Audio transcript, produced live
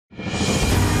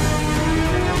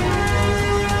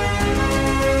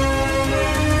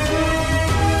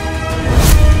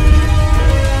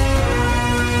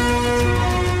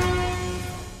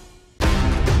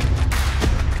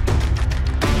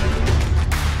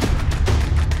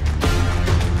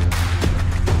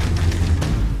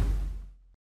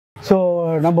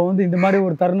நம்ம வந்து இந்த மாதிரி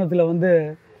ஒரு தருணத்தில் வந்து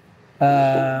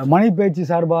மணி பேச்சு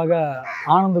சார்பாக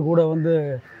ஆனந்த் கூட வந்து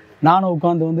நானும்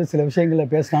உட்காந்து வந்து சில விஷயங்களை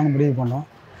பேசலான்னு முடிவு பண்ணோம்.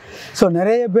 ஸோ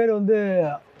நிறைய பேர் வந்து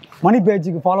மணி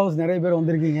பேச்சுக்கு ஃபாலோவர்ஸ் நிறைய பேர்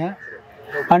வந்திருக்கீங்க.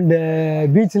 அண்டு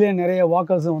பீச்லேயே நிறைய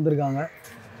வாக்கர்ஸும் வந்திருக்காங்க.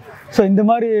 ஸோ இந்த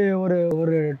மாதிரி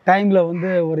ஒரு டைமில் வந்து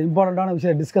ஒரு இம்பார்ட்டண்ட்டான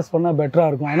விஷயம் டிஸ்கஸ் பண்ணால் பெட்டராக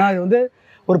இருக்கும். ஏன்னா இது வந்து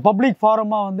ஒரு பப்ளிக்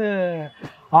ஃபாரமாக வந்து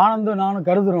ஆனந்தும் நானும்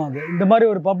கருதுகிறோம். அது இந்த மாதிரி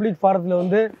ஒரு பப்ளிக் ஃபாரத்தில்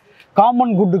வந்து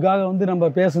காமன் குட்டுக்காக வந்து நம்ம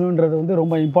பேசணுன்றது வந்து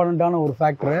ரொம்ப இம்பார்ட்டண்ட்டான ஒரு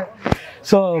ஃபேக்டரு.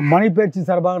 ஸோ மணி பேச்சு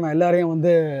சார்பாக நான் எல்லாரையும்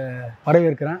வந்து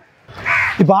வரவேற்கிறேன்.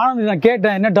 இப்போ ஆனந்த் நான்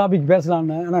கேட்டேன் என்ன டாபிக்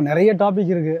பேசலான்னு. ஆனால் நிறைய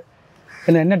டாபிக் இருக்குது,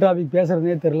 என்ன டாபிக்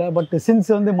பேசுகிறதுனே தெரில. பட் சின்ஸ்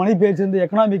வந்து மணி பேச்சு வந்து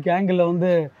எக்கனாமிக் ஆங்கிளில்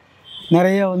வந்து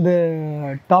நிறைய வந்து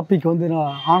டாபிக் வந்து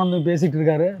நான் ஆனந்தும் பேசிகிட்டு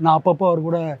இருக்காரு. நான் அப்பப்போ அவர்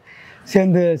கூட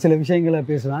சேர்ந்து சில விஷயங்களை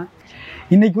பேசுவேன்.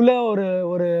 இன்றைக்குள்ளே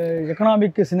ஒரு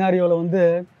எக்கனாமிக் சினாரியோவில் வந்து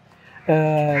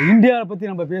இந்தியாவை பற்றி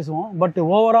நம்ம பேசுவோம். பட்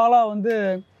ஓவராலாக வந்து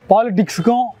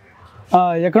பாலிட்டிக்ஸுக்கும்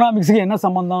எக்கனாமிக்ஸுக்கும் என்ன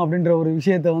சம்மந்தம் அப்படின்ற ஒரு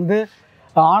விஷயத்தை வந்து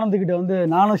ஆனந்துக்கிட்ட வந்து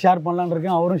நானும் ஷேர் பண்ணலான்னு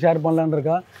இருக்கேன், அவரும் ஷேர் பண்ணலான்னு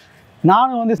இருக்கா.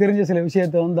 நானும் வந்து தெரிஞ்ச சில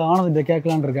விஷயத்தை வந்து ஆனந்த்கிட்ட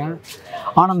கேட்கலான்னு இருக்கேன்.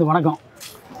 ஆனந்த் வணக்கம்.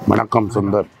 வணக்கம்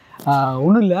சுந்தர்.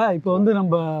 ஒன்றும் இல்லை, இப்போ வந்து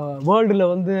நம்ம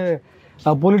வேர்ல்டில் வந்து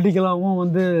பொலிட்டிக்கலாகவும்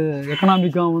வந்து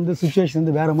எக்கனாமிக்காகவும் வந்து சுச்சுவேஷன்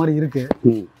வந்து வேறு மாதிரி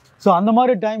இருக்குது. ஸோ அந்த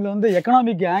மாதிரி டைமில் வந்து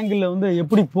எக்கனாமிக் ஆங்கிளில் வந்து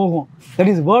எப்படி போகும்,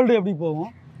 தட் இஸ் வேர்ல்டு எப்படி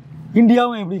போகும்,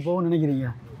 இந்தியாவும் எப்படி போகும்னு நினைக்கிறீங்க?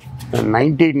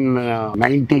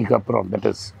 1990க்கு அப்புறம் that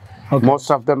is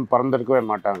most of them பறந்திருக்கவே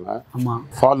மாட்டாங்க. ஆமாம்,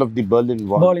 ஃபால் ஆஃப் தி பெர்லின்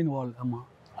வால். ஆமாம்.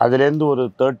 அதுலேருந்து ஒரு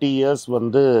 30 இயர்ஸ்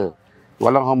வந்து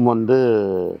உலகம் வந்து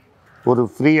ஒரு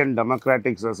ஃப்ரீ அண்ட்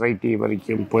டெமோக்ராட்டிக் சொசைட்டி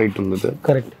வரைக்கும் போயிட்டு இருந்தது.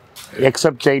 கரெக்ட்.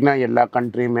 எக்ஸப்ட் சைனா எல்லா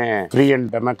கண்ட்ரியுமே ஃப்ரீ அண்ட்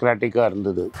டெமோக்ராட்டிக்காக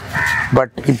இருந்தது.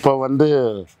 பட் இப்போ வந்து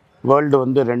வேர்ல்டு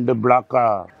வந்து 2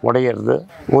 பிளாக்காக உடையிறது.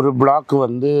 ஒரு பிளாக்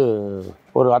வந்து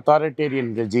ஒரு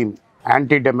authoritarian regime,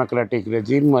 anti democratic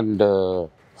regime and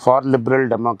for liberal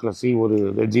democracy ஒரு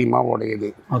ரெஜீமாக உடையுது.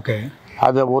 ஓகே.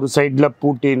 அதை ஒரு சைடில்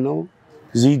பூட்டினும்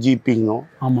ஜி ஜிபிங்கும்,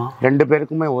 ஆமாம், 2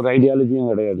 பேருக்குமே ஒரு ஐடியாலஜியும்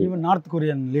கிடையாது. Even north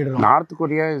Korean leader, north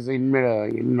Korea is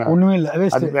ஒன்றுமே இல்லை,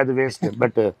 அது வேஸ்ட்.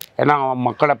 பட் ஏன்னா அவன்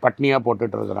மக்களை பட்னியாக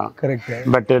போட்டுட்டு இருக்கிறான். கரெக்ட்.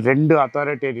 But 2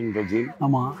 authoritarian regime.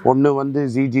 ஆமாம். ஒன்று வந்து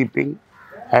ஜி ஜிபிங்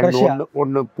அண்ட்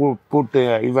ஒன்று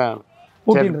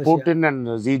பூட்டின் அண்ட்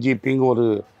ஜி ஜிபிங் ஒரு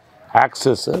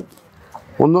ஆக்சஸ்.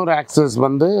 இன்னொரு ஆக்சஸ்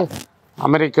வந்து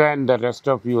America and the rest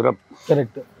of Europe.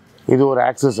 Correct. இது ஒரு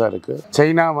ஆக்சஸாக இருக்குது.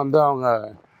 சைனா வந்து அவங்க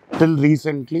டில்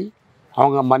ரீசெண்ட்லி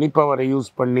அவங்க மணி பவரை யூஸ்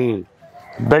பண்ணி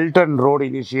belt and road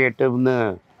இனிஷியேட்டிவ்னு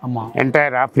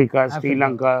entire Africa,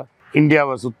 Sri Lanka,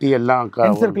 இந்தியாவை சுற்றி எல்லாம்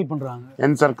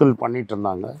என்சர்க்கிள் பண்ணிட்டு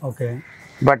இருந்தாங்க. ஓகே.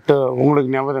 பட்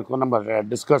உங்களுக்கு ஞாபகம் நம்ம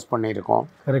டிஸ்கஸ் பண்ணியிருக்கோம்.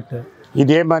 கரெக்ட்.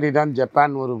 இதே மாதிரி தான்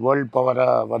ஜப்பான் ஒரு வேர்ல்ட்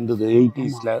பவராக வந்தது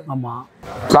 80ஸ்ல. ஆமாம்.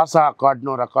 பிளாசா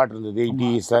அக்கார்ட்னு ஒரு அக்கார்ட் இருந்தது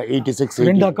 86.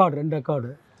 2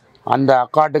 அக்கார்டு. அந்த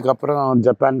அக்கார்டுக்கு அப்புறம்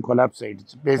ஜப்பான் கொலாப்ஸ்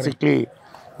ஆயிடுச்சு. பேசிக்லி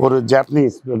ஒரு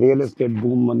ஜாப்பனீஸ் ரியல் எஸ்டேட்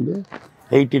பூம் வந்து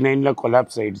 89ல்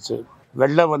கொலாப்ஸ் ஆயிடுச்சு.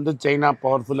 வெளில வந்து சைனா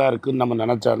பவர்ஃபுல்லாக இருக்குதுன்னு நம்ம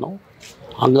நினச்சாலும்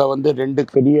அங்கே வந்து 2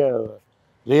 பெரிய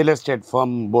ரியல் எஸ்டேட்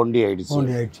ஃபார்ம் போண்டி ஆயிடுச்சு.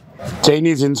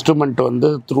 சைனீஸ் இன்ஸ்ட்ருமெண்ட் வந்து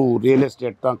த்ரூ ரியல்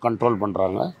எஸ்டேட் தான் கண்ட்ரோல்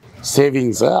பண்ணுறாங்க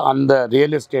சேவிங்ஸை. அந்த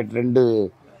ரியல் எஸ்டேட் 2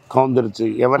 கவுந்துருச்சு.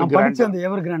 எவர்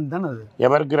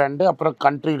கிராண்டு அப்புறம்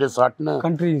கண்ட்ரி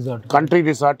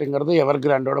ரிசார்ட்டுங்கிறது எவர்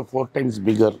கிராண்டோட 4 times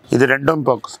பிகர். இது 2ம்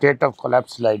இப்போ ஸ்டேட் ஆஃப்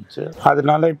கொலாப்ஸில் ஆயிடுச்சு.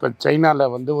 அதனால இப்போ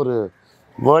சைனாவில் வந்து ஒரு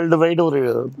வேர்ல்டு வைடு ஒரு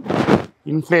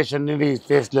இன்ஃப்ளேஷனரி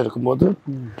ஸ்பேஸில் இருக்கும்போது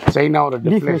சைனா ஒரு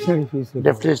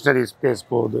டெஃப்ளேஷனரி ஸ்பேஸ்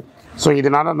போகுது. ஸோ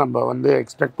இதனால் நம்ம வந்து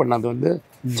எக்ஸ்பெக்ட் பண்ணது வந்து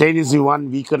சைனீஸ் யுவான்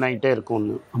வீக்கன் ஆகிட்டே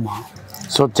இருக்கும்னு.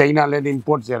 ஸோ சைனாலேருந்து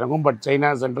இம்போர்ட்ஸ் இறங்கும். But China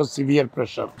is under severe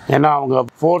pressure. ஏன்னா அவங்க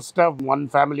ஃபோர்ஸ்ட் ஆஃப் 1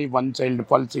 family 1 child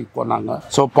பாலிசிக்கு போனாங்க.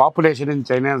 So population in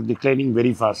China is declining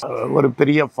very fast. ஒரு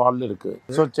பெரிய ஃபால் இருக்குது.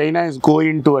 So China is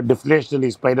going to a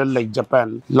deflationary spiral like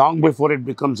Japan long before it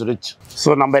becomes rich. So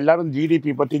நம்ம எல்லாரும்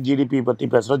GDP பற்றி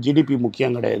பேசுகிறோம். ஜிடிபி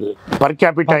முக்கியம் கிடையாது. பர்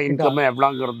கேபிட்டா இன்கம்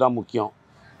எவ்வளோங்கிறது தான் முக்கியம்.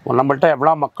 நம்மள்கிட்ட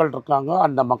எவ்வளோ மக்கள் இருக்காங்க,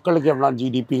 அந்த மக்களுக்கு எவ்வளோ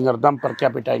ஜிடிபிங்கிறது தான் பர்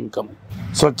கேபிட்டா இன்கம்.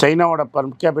 ஸோ சைனாவோட per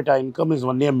capita income is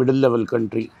only middle level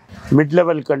country. Mid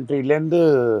level கண்ட்ரிலேருந்து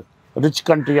rich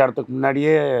country ஆகிறதுக்கு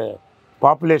முன்னாடியே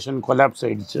பாப்புலேஷன் கொலாப்ஸ்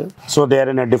ஆகிடுச்சு. ஸோ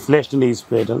தேர் இன் அ டிஃப்ளேஷனரி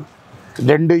ஸ்பைரல்.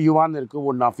 2 யுவான் இருக்குது.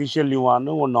 ஒன்று அஃபிஷியல்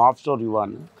யுவானு, ஒன்று offshore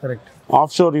யுவானு. Correct.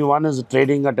 Offshore Yuan is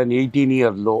trading at an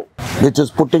 18-year low which is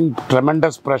putting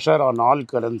tremendous pressure on all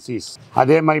currencies.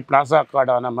 அதே மாதிரி plaza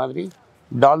Accord ஆன மாதிரி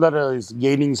டாலர் இஸ்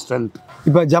கெய்னிங் ஸ்ட்ரென்த்.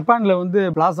 இப்போ ஜப்பானில் வந்து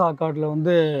பிளாசா அக்கார்டில்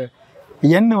வந்து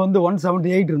எண் வந்து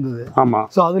 178 இருந்தது. ஆமாம்.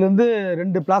 ஸோ அதுலேருந்து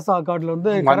 2 பிளாசா அக்கார்டில்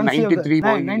வந்து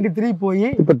 93 போய்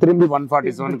இப்போ திரும்பி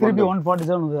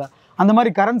 147 வந்தது. அந்த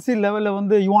மாதிரி கரன்சி லெவலில்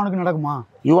வந்து யுவானுக்கு நடக்குமா?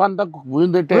 யுவான் தான்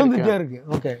விழுந்துட்டே இருக்கு.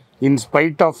 Okay. In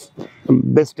spite of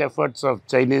best efforts of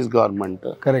Chinese government,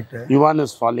 correct, yuan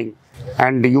is falling.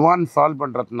 And yuan fall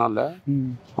பண்றதுனால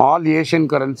all Asian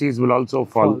currencies will also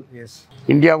fall. S,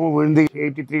 இந்தியாவும் விழுந்து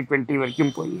 83.20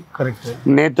 வரைக்கும் போய் கரெக்ட்.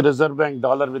 நேற்று reserve bank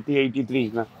dollar with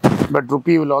 83. But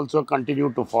rupee will also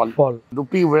continue to fall.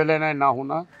 Rupee விழலைன்னா என்ன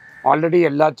ஆகும்னா already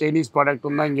எல்லா Chinese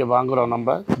ப்ராடக்ட்டும் தான் இங்கே வாங்குகிறோம்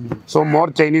நம்ம. So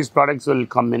more Chinese products will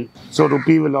come in. So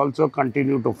rupee will also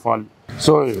continue to fall.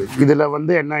 So இதில்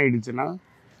வந்து என்ன ஆயிடுச்சுன்னா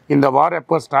இந்த வார்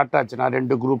எப்போ ஸ்டார்ட் ஆச்சுன்னா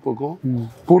ரெண்டு குரூப்புக்கும்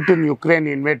புட்டின் யுக்ரைன்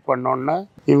இன்வைட் பண்ணோன்னா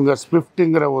இவங்க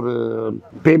ஸ்விஃப்ட்டுங்கிற ஒரு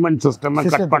பேமெண்ட் சிஸ்டமை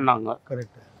கட் பண்ணாங்க.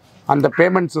 அந்த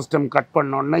பேமெண்ட் சிஸ்டம் கட்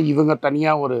பண்ணோன்னா இவங்க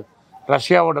தனியாக ஒரு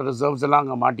ரஷ்யாவோட ரிசர்வ்ஸ் எல்லாம்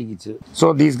அங்கே மாட்டிக்கிச்சு. So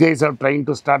these guys are trying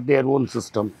to start their own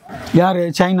system. யார்?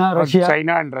 China, Russia.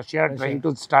 China and Russia trying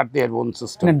to start their own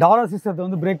system. Dollar சிஸ்டத்தை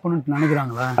வந்து பிரேக் பண்ணிட்டு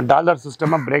நினைக்கிறாங்களா? டாலர்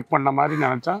சிஸ்டமை பிரேக் பண்ண மாதிரி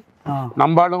நினச்சா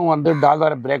நம்மளும் வந்து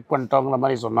டாலரை பிரேக் பண்ணிட்டோங்கிற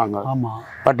மாதிரி சொன்னாங்க.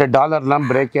 பட் டாலர்லாம்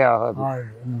பிரேக்கே ஆகாது.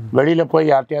 வெளியில்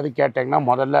போய் யார்ட்டையாவது கேட்டிங்கன்னா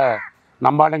முதல்ல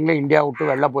நம்ம ஆளுங்களே இந்தியா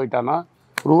விட்டு வெளில போயிட்டான்னா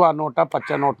ரூபா நோட்டா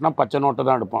பச்சை நோட்டுனா பச்சை நோட்டு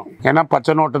தான் எடுப்போம். ஏன்னா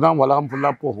பச்சை நோட்டு தான் உலகம்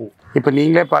ஃபுல்லாக போகும். இப்போ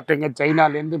நீங்களே பார்த்தீங்க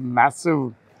சைனாலேருந்து massive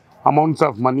amounts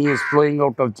of money is flowing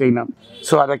out of China.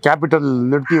 So அதை கேபிட்டல்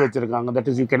நிறுத்தி வச்சிருக்காங்க. That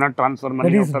is you cannot transfer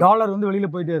money. Dollar வந்து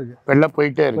வெளியில் போயிட்டே இருக்கு, வெளில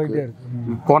போயிட்டே இருக்கு.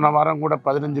 போன வாரம் கூட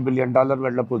 $15 பில்லியன்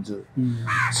வெளில போச்சு.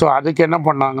 ஸோ அதுக்கு என்ன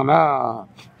பண்ணாங்கன்னா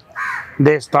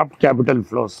தே ஸ்டாப் கேபிட்டல்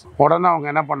ஃப்ளோஸ். உடனே அவங்க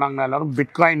என்ன பண்ணாங்கன்னா எல்லாரும்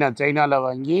பிட்காயினை சைனாவில்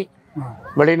வாங்கி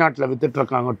வெளிநாட்டில் வித்துட்டு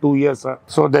இருக்காங்க 2 years.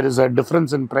 So there is a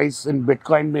difference in price in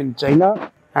Bitcoin in China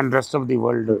and rest of the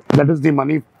world. That is the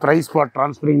money price for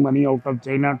transferring money out of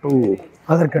China to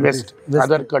other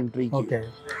country. Okay.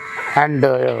 And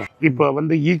இப்போ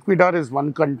வந்து Ecuador is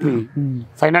one country.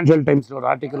 Financial Times ஒரு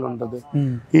article வந்தது.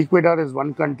 Ecuador is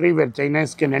one country where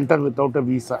Chinese can enter without a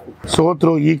visa. So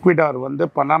through Ecuador வந்து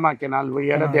Panama Canal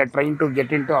வழியாக they are trying to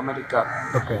get into America.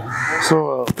 Okay. So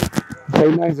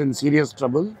China is in serious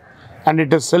trouble. And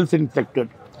it is self-inflicted.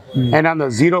 ஏன்னா அந்த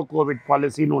zero Covid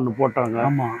பாலிசின்னு ஒன்று போட்டாங்க.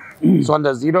 So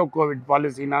அந்த zero Covid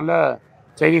பாலிசினால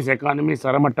Chinese economy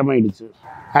சரமட்டமாயிடுச்சு.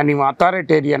 And இவன்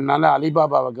அத்தாரிட்டேரியன்னால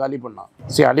அலிபாபாவை காலி பண்ணான்.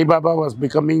 See, Alibaba was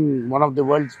becoming one of the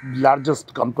world's largest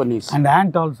companies. And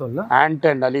Ant also, இல்ல? Ant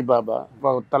and Alibaba. இப்போ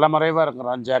தலைமறைவாக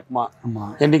இருக்கிறான் ஜாக்மா.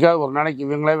 என்னைக்காவது ஒரு நாளைக்கு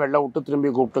இவங்களே வெளில விட்டு திரும்பி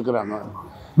கூப்பிட்டுக்கிறாங்க.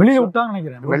 வெளியே விட்டாங்க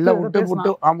நினைக்கிறேன். வெளில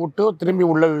விட்டு திரும்பி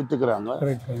உள்ள இழுத்துக்கிறாங்க.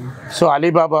 ஸோ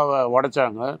அலிபாபாவை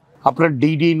உடைச்சாங்க. அப்புறம்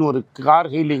டிடின்னு ஒரு கார்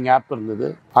ஹீலிங் ஆப் இருந்தது,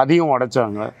 அதையும்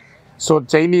உடைச்சாங்க. ஸோ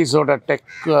சைனீஸோட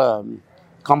டெக்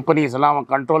கம்பெனிஸ் எல்லாம்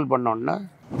அவன் கண்ட்ரோல் பண்ணோன்னா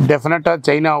டெஃபினட்டாக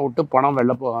சைனா விட்டு பணம்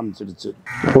வெளில போக ஆரம்பிச்சிடுச்சு.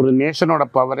 ஒரு நேஷனோட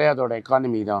பவரே அதோட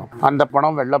எக்கானமி தான். அந்த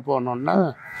பணம் வெளில போகணுன்னா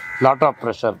லாட் ஆஃப்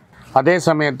ப்ரெஷர். அதே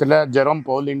சமயத்தில் ஜெரோம்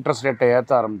பவுல் இன்ட்ரெஸ்ட் ரேட்டை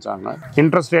ஏற்ற ஆரம்பித்தாங்க.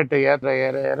 இன்ட்ரெஸ்ட் ரேட்டை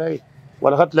ஏற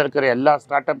உலகத்தில் இருக்கிற எல்லா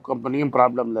ஸ்டார்ட் அப் கம்பெனியும்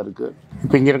ப்ராப்ளமில் இருக்குது.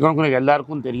 இப்போ இங்கே இருக்கிறவங்களுக்கு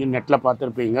எல்லாருக்கும் தெரியும், நெட்டில்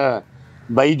பார்த்துருப்பீங்க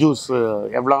பைஜூஸ்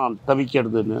எவ்வளோ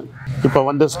தவிக்கிறதுன்னு. இப்போ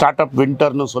வந்து ஸ்டார்ட் அப்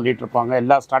வின்டர்னு சொல்லிட்டு இருப்பாங்க.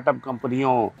 எல்லா ஸ்டார்ட் அப்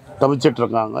கம்பெனியும்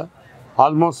தவிச்சிட்ருக்காங்க.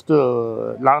 ஆல்மோஸ்ட்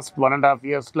லாஸ்ட்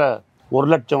 1.5 yearsல 1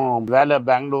 லட்சம் வேலை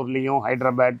பெங்களூர்லேயும்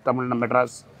ஹைதராபாத், தமிழ்,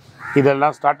 மெட்ராஸ்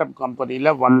இதெல்லாம் ஸ்டார்ட் அப் கம்பெனியில்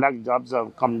 1 lakh jobs have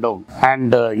come down.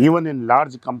 And even in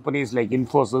large companies like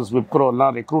Infosys, Wipro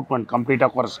எல்லாம் ரெக்ரூட்மெண்ட் கம்ப்ளீட்டாக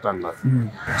குறைச்சிட்டாங்க.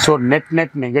 ஸோ நெட்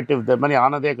நெகட்டிவ் இந்த மாதிரி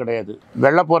ஆனதே கிடையாது.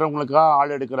 வெளில போகிறவங்களுக்காக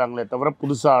ஆள் எடுக்கிறாங்களே தவிர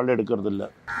புதுசாக ஆள் எடுக்கிறது இல்லை.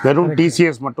 வெறும்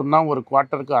டிசிஎஸ் மட்டும்தான் ஒரு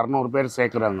குவார்ட்டருக்கு 600 பேர்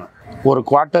சேர்க்குறாங்க. ஒரு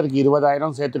குவார்ட்டருக்கு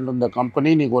 20,000 சேர்த்துட்டு இருந்த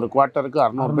கம்பெனி இன்னைக்கு ஒரு குவார்ட்டருக்கு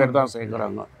 600 பேர் தான்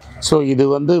சேர்க்குறாங்க. ஸோ இது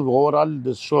வந்து overall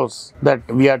this shows that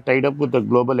we are tight up with the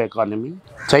global economy.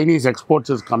 Chinese exports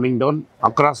is coming down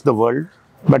across the world,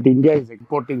 but India is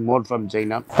exporting more from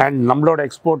China. And நம்மளோட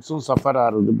எக்ஸ்போர்ட்ஸும் சஃபர்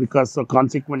ஆகுது because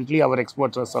consequently our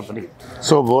exports are suffering.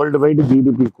 So worldwide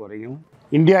GDP குறையும்.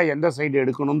 India எந்த side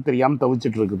எடுக்கணும்னு தெரியாமல்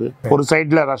தவிச்சிட்டு இருக்குது. ஒரு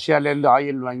சைடில் ரஷ்யாலேருந்து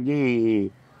ஆயில் வாங்கி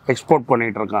எக்ஸ்போர்ட்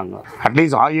பண்ணிகிட்டு இருக்காங்க.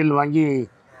 அட்லீஸ்ட் ஆயில் வாங்கி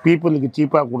பீப்புளுக்கு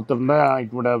சீப்பாக கொடுத்துருந்தா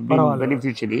it would have been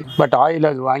beneficiary. But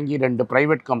ஆயிலை வாங்கி 2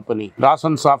 ப்ரைவேட் கம்பெனி,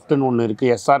 ராசன் சாஃப்ட்னு ஒன்று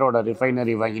இருக்குது, எஸ்ஆரோட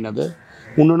ரிஃபைனரி வாங்கினது.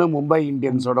 இன்னொன்று மும்பை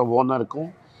இந்தியன்ஸோட ஓனருக்கும்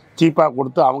சீப்பாக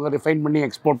கொடுத்து அவங்க ரிஃபைன் பண்ணி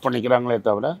எக்ஸ்போர்ட் பண்ணிக்கிறாங்களே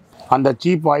தவிர அந்த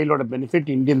சீப் ஆயிலோட பெனிஃபிட்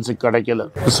இந்தியன்ஸுக்கு கிடைக்கல.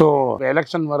 ஸோ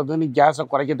எலெக்ஷன் வருதுன்னு கேஸை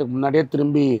குறைக்கிறதுக்கு முன்னாடியே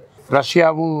திரும்பி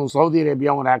ரஷ்யாவும் சவுதி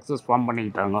அரேபியாவும் ஒரு ஆக்சஸ் ஃபார்ம்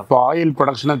பண்ணிக்கிட்டாங்க. இப்போ ஆயில்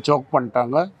ப்ரொடக்ஷனை சோக்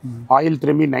பண்ணிட்டாங்க. ஆயில்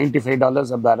திரும்பி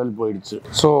 $95 a barrel போயிடுச்சு.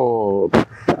 So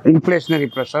inflationary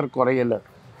pressure குறையலை.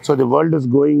 So the world is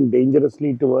going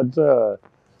dangerously towards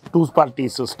two-party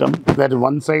system where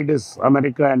one side is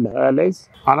America and her allies,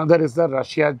 another is the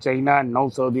Russia, China, and now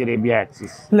Saudi Arabia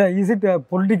axis. Is it a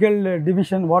political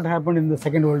division what happened in the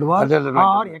Second World War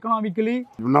or economically?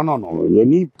 No.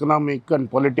 Any economic and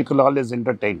political all is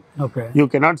entertained. Okay. You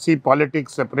cannot see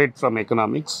politics separate from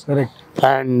economics. Correct.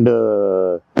 And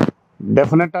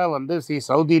definitely வந்து see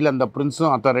Saudi and the prince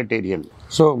authoritarian.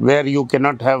 So where you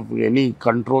cannot have any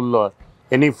control or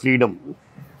any freedom.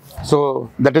 So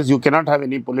that is you cannot have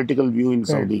any political view in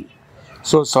Saudi.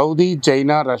 So Saudi,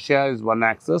 China, Russia is one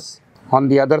axis. On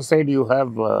the other side you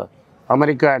have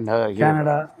America and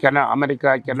America,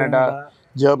 Canada,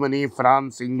 Germany,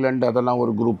 France, England அதெல்லாம்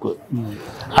ஒரு group.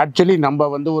 Actually நம்ம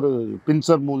வந்து ஒரு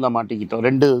pincer மூலம் மாட்டிக்கிட்டோம்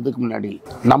 2 இதுக்கு முன்னாடி.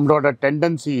 நம்மளோட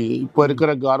டெண்டன்சி இப்போ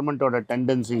இருக்கிற கவர்மெண்ட்டோட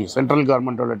டெண்டன்சி, சென்ட்ரல்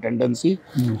கவர்மெண்ட்டோட tendency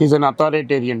is an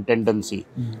authoritarian tendency.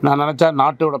 நான் நினச்சா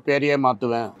நாட்டோட பேரையே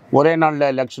மாற்றுவேன், ஒரே நாளில்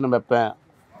எலெக்ஷன் வைப்பேன்,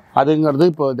 அதுங்கிறது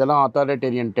இப்போ இதெல்லாம்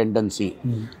அத்தாரிட்டேரியன் டெண்டன்சி.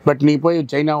 பட் நீ போய்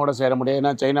சைனாவோட சேர முடியாது.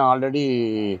 ஏன்னா சைனா ஆல்ரெடி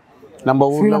நம்ம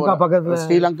ஊரில் பக்கத்தில்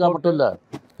ஸ்ரீலங்கா மட்டும் இல்லை,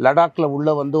 லடாக்ல உள்ள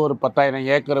வந்து ஒரு 10,000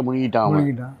 ஏக்கரை முழுகிட்டான்.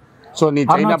 ஸோ நீ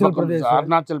சைனா பக்கம்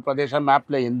அருணாச்சல் பிரதேசம்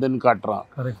மேப்ல எந்தன்னு காட்டுறான்.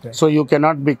 So you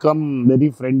cannot become very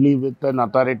friendly with an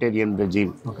authoritarian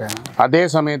regime. அதே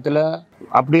சமயத்தில்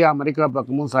அப்படியே அமெரிக்கா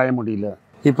பக்கமும் சாய முடியல.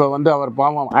 இப்போ வந்து அவர்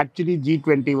பாவம் ஆக்சுவலி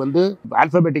G20 வந்து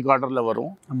ஆல்ஃபபெட்டிக் ஆர்டரில்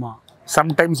வரும்.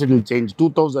 Sometimes it will change.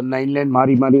 2009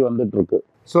 மாறி மாறி வந்துட்டு இருக்கு.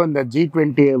 ஸோ இந்த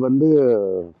G20 வந்து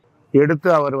எடுத்து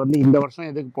அவர் வந்து இந்த வருஷம்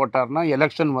எதுக்கு போட்டார்னா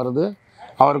எலெக்ஷன் வருது,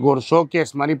 அவருக்கு ஒரு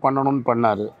ஷோகேஸ் மாதிரி பண்ணணும்னு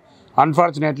பண்ணார்.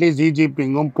 அன்ஃபார்ச்சுனேட்லி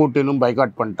ஜிபிங்கும் பூட்டினும்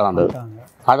பைகாட் பண்ணிட்டாங்க.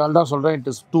 அதனால தான் சொல்கிறேன், it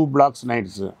is 2 blocks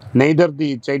nights. Neither the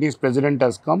Chinese president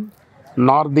has come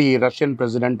நார் தி Russian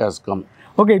president has come.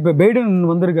 Okay, இப்போ பைடன்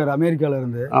வந்திருக்காரு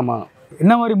அமெரிக்காவிலேருந்து. ஆமாம்.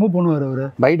 என்ன மாதிரி மூவ் பண்ணுவார் அவர்?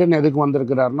 பைடன் எதுக்கு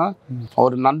வந்திருக்கிறாருன்னா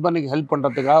அவர் நண்பனுக்கு ஹெல்ப்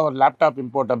பண்ணுறதுக்காக ஒரு லேப்டாப்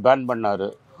இம்போர்ட்டை பேன் பண்ணார்.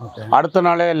 அடுத்த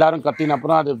நாளே எல்லாரும் கத்தின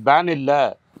அப்புறம் அது பேன் இல்லை,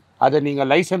 அதை நீங்கள்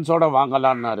லைசன்ஸோடு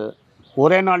வாங்கலான்னாரு.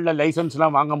 ஒரே நாளில்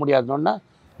லைசன்ஸ்லாம் வாங்க முடியாதுன்னா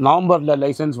நவம்பரில்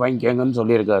லைசன்ஸ் வாங்கிக்கங்கன்னு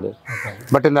சொல்லியிருக்காரு.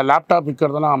 பட் இந்த லேப்டாப்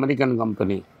விற்கிறதெல்லாம் அமெரிக்கன்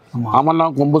கம்பெனி,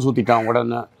 அவன்லாம் கொம்பு சுற்றிட்டான்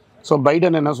உடனே. ஸோ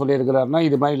பைடன் என்ன சொல்லியிருக்கிறாருன்னா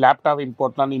இது மாதிரி லேப்டாப்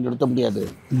இம்போர்ட்லாம் நீ நிறுத்த முடியாது,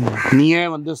 நீயே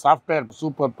வந்து சாஃப்ட்வேர்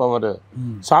சூப்பர்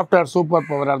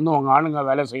பவராக இருந்து உங்கள் ஆளுங்க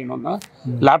வேலை செய்யணுன்னா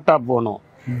லேப்டாப் போகணும்.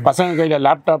 பசங்க கையில்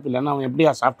லேப்டாப் இல்லைன்னா அவன்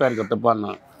எப்படியா சாஃப்ட்வேர்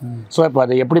கற்றுப்பான்னு. ஸோ இப்போ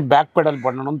அதை எப்படி பேக் பெடல்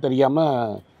பண்ணணும்னு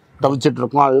தெரியாமல்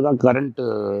தவிச்சிட்ருக்கோம். அதுதான் கரண்ட்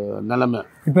நிலைமை.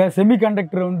 இப்போ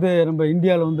செமிகண்டக்டர் வந்து நம்ம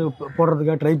இந்தியாவில் வந்து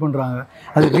போடுறதுக்காக ட்ரை பண்ணுறாங்க.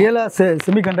 அது ரியலாக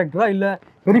செமிகண்டக்டரா இல்லை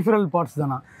பெரிஃபரல் பார்ட்ஸ்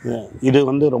தானா? இது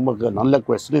வந்து ரொம்ப நல்ல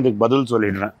கொஸ்டின். இதுக்கு பதில்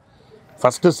சொல்லிடுறேன்.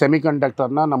 ஃபஸ்ட்டு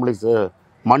செமிகண்டக்டர்னால் நம்மளுக்கு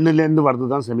மண்ணுலேருந்து வர்றது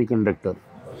தான் செமிகண்டக்டர்.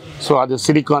 ஸோ அது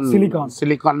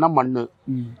சிலிக்கான்னா மண்.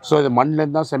 ஸோ இது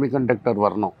மண்ணுலேருந்து தான் செமிகண்டக்டர்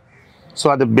வரணும். ஸோ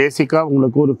அது பேசிக்காக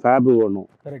உங்களுக்கு ஒரு ஃபேபு வேணும்.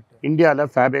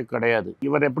 இந்தியாவில் ஃபேபே கிடையாது.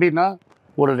 இவர் எப்படின்னா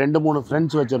ஒரு 2-3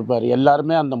 ஃப்ரெண்ட்ஸ் வச்சுருப்பார்,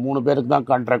 எல்லாருமே அந்த 3 பேருக்கு தான்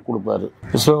கான்ட்ராக்ட் கொடுப்பாரு.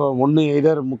 ஸோ ஒன்று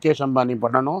எதர் முகேஷ் அம்பானி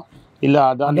பண்ணணும், இல்லை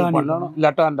அதானி பண்ணணும்,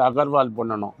 இல்லாட்டா அந்த அகர்வால்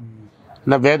பண்ணணும்.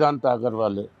 இந்த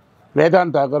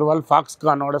வேதாந்த் அகர்வால்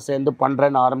ஃபாக்ஸ்கானோட சேர்ந்து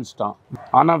பண்ணுறேன்னு ஆரம்பிச்சிட்டான்.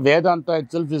 ஆனால் Vedanta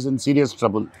it self is in serious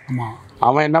trouble.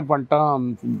 அவன் என்ன பண்ணிட்டான்,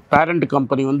 பேரண்ட்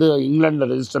கம்பெனி வந்து இங்கிலாண்டில்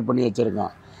ரெஜிஸ்டர் பண்ணி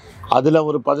வச்சுருக்கான். அதில்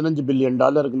ஒரு $15 பில்லியன்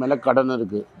மேலே கடன்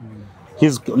இருக்குது.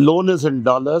 His loan is in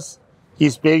dollars, he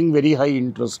is paying very high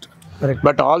interest.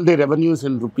 But all the revenues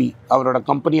in rupee. அவரோட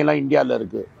கம்பெனியெல்லாம் இந்தியாவில்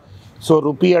இருக்குது. ஸோ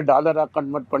ருப்பியை டாலராக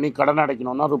கன்வெர்ட் பண்ணி கடன்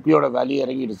அடைக்கணும்னா ருப்பியோட வேல்யூ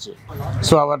இறங்கிடுச்சு.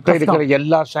 ஸோ அவர்கிட்ட இருக்கிற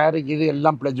எல்லா ஷேருக்கு இது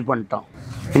எல்லாம் பிளெஜ் பண்ணிட்டான்.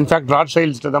 இன்ஃபேக்ட்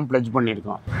ராட்ஷைல்ஸ்ட்டு தான் பிளெஜ்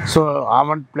பண்ணியிருக்கான். ஸோ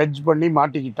அவன் பிளெஜ் பண்ணி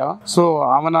மாட்டிக்கிட்டான். ஸோ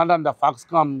அவனால் அந்த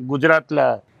ஃபாக்ஸ்காம் குஜராத்தில்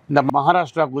இந்த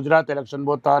மகாராஷ்டிரா குஜராத் எலெக்ஷன்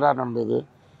போது தவறாக நடந்தது.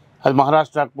 அது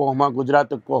மகாராஷ்டிராவுக்கு போகுமா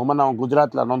குஜராத்துக்கு போகுமான்னு அவன்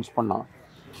குஜராத்தில் அனௌன்ஸ் பண்ணான்.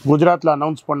 குஜராத்தில்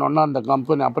அனௌன்ஸ் பண்ணோன்னா அந்த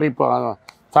கம்பெனி அப்புறம் இப்போ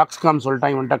ஃபாக்ஸ்காம்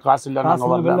சொல்லிட்டான் இவன்ட்ட காசு இல்லை,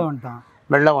 நாங்கள்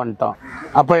வெளில வந்துட்டான்.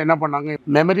 அப்போ என்ன பண்ணாங்க,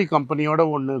 மெமரி கம்பெனியோட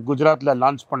ஒன்று குஜராத்தில்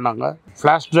லான்ச் பண்ணாங்க,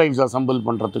 ஃப்ளாஷ் டிரைவ்ஸ் அசம்பிள்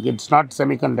பண்ணுறதுக்கு. It's not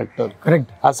semiconductor,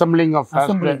 assembling of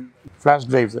flash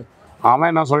drives.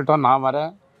 அவன் என்ன சொல்லிட்டான், நான்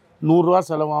வரேன், 100 ரூபா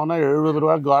செலவாகுனா 70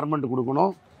 ரூபா கவர்மெண்ட்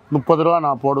கொடுக்கணும், 30 ரூபா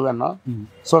நான் போடுவேன்னா.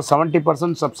 ஸோ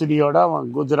 70% சப்சிடியோட அவன்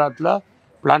குஜராத்தில்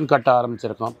பிளான் கட்ட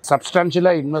ஆரம்பிச்சிருக்கான்.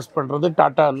 சப்ஸ்டான்ஷியலாக இன்வெஸ்ட் பண்ணுறது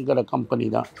டாட்டாங்கிற கம்பெனி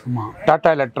தான். டாட்டா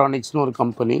எலக்ட்ரானிக்ஸ்னு ஒரு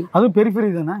கம்பெனி. அது பெரிஃபெரி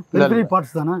தானே, பெரிஃபெரி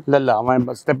பார்ட்ஸ் தானே? இல்லை அவன்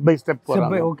ஸ்டெப் பை ஸ்டெப்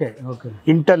போகிறான். ஓகே.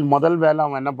 இன்டெல் முதல் வேலை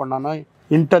அவன் என்ன பண்ணான்னா,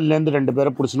 இன்டெல்லேருந்து 2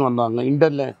 பேரை பிடிச்சின்னு வந்தாங்க.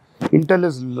 Intel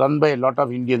is run by lot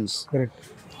of Indians.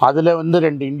 அதில் வந்து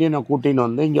 2 இந்தியனை கூட்டின்னு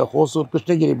வந்து இங்கே ஹோசூர்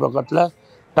கிருஷ்ணகிரி பக்கத்தில்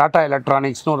டாட்டா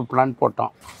எலக்ட்ரானிக்ஸ்னு ஒரு பிளான்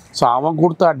போட்டான். ஸோ அவன்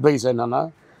கொடுத்த அட்வைஸ் என்னென்னா,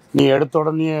 நீ எடுத்த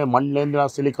உடனே மண்லேருந்து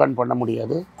சிலிக்கான் பண்ண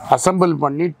முடியாது, அசம்பிள்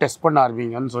பண்ணி டெஸ்ட் பண்ண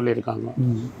ஆரம்பிங்கன்னு சொல்லியிருக்காங்க.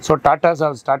 So Tatas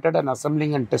have started and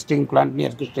assembling and testing plant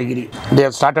near Krishnagiri. They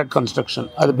have started construction.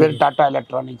 அது பேர் டாடா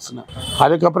எலக்ட்ரானிக்ஸ்னு.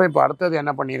 அதுக்கப்புறம் இப்போ அடுத்தது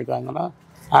என்ன பண்ணியிருக்காங்கன்னா,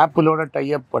 ஆப்பிளோட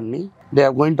டைப் பண்ணி they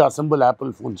are going to assemble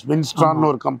apple phones. வின்ஸ்ட்ரான்னு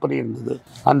ஒரு கம்பெனி இருந்தது,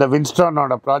 அந்த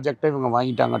வின்ஸ்ட்ரானோட ப்ராஜெக்டை இவங்க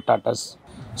வாங்கிட்டாங்க Tatas.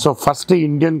 So first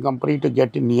Indian company to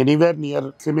get in anywhere near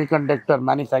semiconductor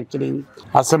manufacturing,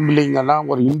 assembling along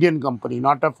or Indian company,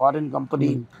 not a foreign company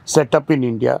set up in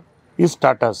India, is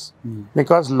Tata's.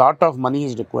 Because lot of money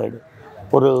is required.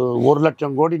 ஒரு 1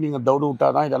 லட்சம் கோடி நீங்கள் தௌடு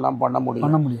விட்டால் தான் இதெல்லாம் பண்ண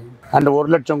முடியும். And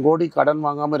 1 லட்சம் கோடி கடன்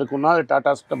வாங்காமல் இருக்குன்னா அது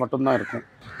டாட்டாஸ்கிட்ட மட்டும்தான் இருக்கும்.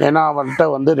 ஏன்னா அவர்கிட்ட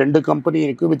வந்து 2 கம்பெனி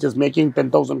இருக்குது which is making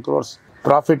 10,000 crores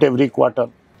profit every quarter.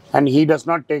 And he does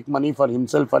not take money for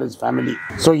himself or his family.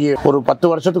 So ஒரு 10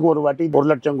 வருஷத்துக்கு ஒரு வாட்டி 1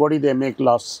 லட்சம் கோடி they make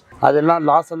loss. அதெல்லாம்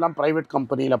லாஸ் எல்லாம் ப்ரைவேட்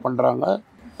கம்பெனியில் பண்ணுறாங்க,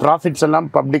 ப்ராஃபிட்ஸ் எல்லாம்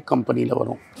பப்ளிக் கம்பெனியில்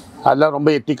வரும். அதெல்லாம்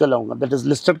ரொம்ப எத்திக்கல். அவங்க that is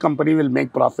listed company will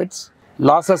make profits,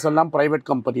 losses எல்லாம் ப்ரைவேட்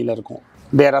கம்பெனியில் இருக்கும்.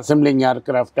 தேர் assembling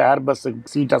aircraft, Airbus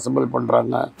seat assemble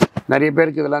பண்ணுறாங்க. நிறைய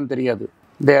பேருக்கு இதெல்லாம் தெரியாது.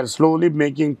 they are slowly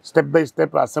making step by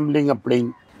step assembling a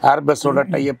plane. ஏர்பஸோட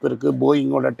type இருக்குது,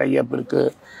 போயிங்கோட டைப்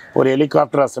இருக்குது, ஒரு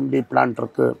ஹெலிகாப்டர் அசம்பிளி பிளான்ட்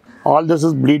இருக்குது. All this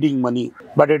is bleeding money,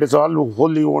 but it is all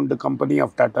wholly owned company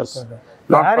of Tatas.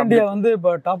 Air India வந்து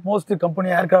இப்போ டாப் மோஸ்ட் கம்பெனி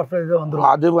ஏர்கிராஃப்ட் இது வந்துடும்.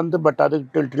 அது வந்து பட் அது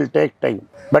will take time.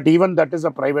 But even that is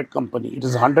a private company. It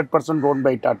is 100% own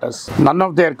by Tatas. None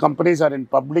of their companies are in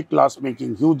public loss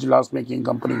making, huge loss making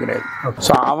company கிடையாது.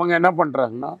 So அவங்க என்ன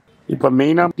பண்ணுறாங்கன்னா, இப்போ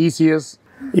மெயினாக டிசிஎஸ்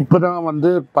இப்போ தான் வந்து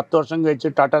 10 வருஷம் கழிச்சு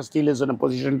Tata steel is in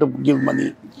position to give money.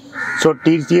 So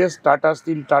TCS, Tata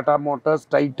steel, Tata Motors,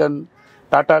 Titan,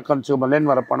 Tata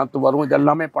கன்சூமர்லேன்னு வர பணத்து வரும். இது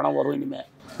எல்லாமே பணம் வரும் இனிமேல்.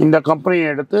 இந்த கம்பெனியை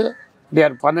எடுத்து they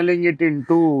are funneling it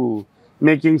into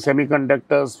making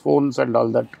semiconductors, phones and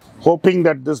all that, hoping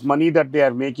that this money that they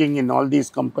are making in all these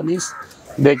companies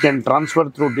they can transfer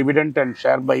through dividend and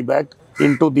share buyback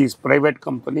into these private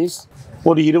companies.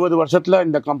 ஒரு 20 வருஷத்துல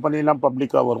இந்த கம்பெனிலாம்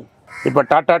பப்ளிக்காக வரும். இப்போ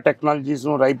டாடா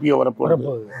டெக்னாலஜிஸும் ஒரு IPO வரப்போகுது.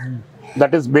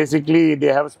 That is basically they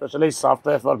have specialise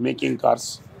software for making cars.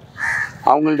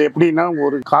 அவங்களது எப்படின்னா,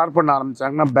 ஒரு கார் பண்ண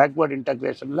ஆரம்பித்தாங்கன்னா பேக்வர்ட்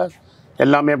இன்டகிரேஷனில்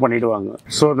எல்லாமே பண்ணிவிடுவாங்க.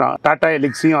 ஸோ டாடா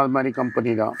எலிக்ஸியும் அது மாதிரி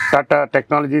கம்பெனி தான், டாடா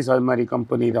டெக்னாலஜிஸ் அது மாதிரி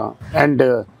கம்பெனி தான். அண்டு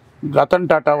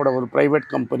ரத்தன் டாட்டாவோட ஒரு ப்ரைவேட்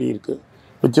கம்பெனி இருக்குது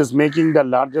which is making the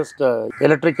largest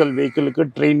electrical vehicle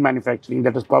train manufacturing,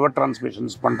 that is power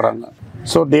transmissions பண்றாங்க.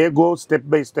 So they go step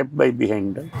by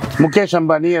behind. Mukesh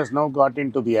Ambani has now got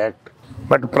into the act,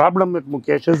 but problem with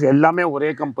Mukesh is எல்லாமே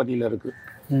ஒரே கம்பெனியில் இருக்குது,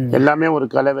 எல்லாமே ஒரு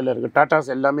கலவையில் இருக்குது.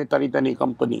 டாட்டாஸ் எல்லாமே தனித்தனி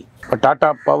கம்பெனி. இப்போ டாட்டா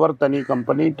பவர் தனி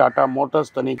கம்பெனி, டாட்டா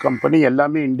மோட்டார்ஸ் தனி கம்பெனி,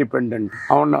 எல்லாமே இண்டிபெண்ட்.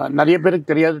 அவன் நிறைய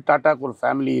பேருக்கு தெரியாது டாட்டாக்கு ஒரு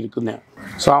ஃபேமிலி இருக்குன்னு.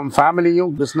 ஸோ அவன்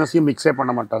ஃபேமிலியும் பிஸ்னஸையும் மிக்ஸே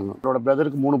பண்ண மாட்டாங்க. அவரோட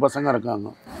பிரதருக்கு 3 பசங்க இருக்காங்க.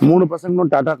 3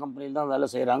 பசங்களும் டாட்டா கம்பெனியில் தான் வேலை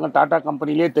செய்கிறாங்க. டாட்டா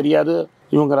கம்பெனிலே தெரியாது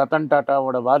இவங்க ரத்தன்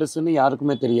டாட்டாவோட வாரிசுன்னு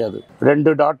யாருக்குமே தெரியாது.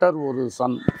 2 டாட்டர், ஒரு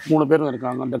சன், 3 பேரும்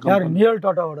இருக்காங்க. அந்த கம்பெனி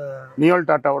நியோல்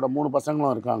டாட்டாவோட 3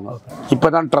 பசங்களும் இருக்காங்க. இப்போ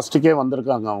தான் ட்ரஸ்ட்டுக்கே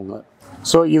வந்திருக்காங்க அவங்க.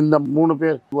 ஸோ இந்த 3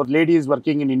 பேர், ஒரு lady is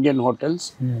working in Indian hotels,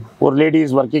 ஒரு lady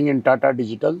is working in tata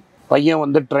digital, பையன்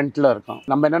வந்து ட்ரெண்டில் இருக்கான்.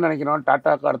 நம்ம என்ன நினைக்கிறோம்,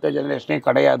 டாட்டாக்கு அடுத்த ஜெனரேஷனே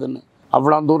கிடையாதுன்னு.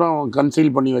 அவ்வளோ தூரம்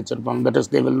கன்சீல் பண்ணி வச்சுருப்பாங்க. That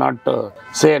is they will not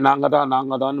சே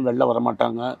நாங்கள் தான் வெளில வர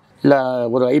மாட்டாங்க. இல்லை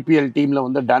ஒரு ஐபிஎல் டீமில்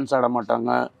வந்து டான்ஸ் ஆட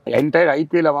மாட்டாங்க. என்டையர்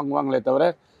ஐபிஎல்லை வாங்குவாங்களே தவிர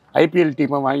ஐபிஎல்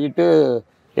டீமை வாங்கிட்டு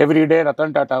எவ்ரிடே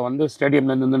ரத்தன் டாட்டா வந்து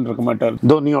ஸ்டேடியம்ல நின்றுட்டு இருக்க மாட்டார்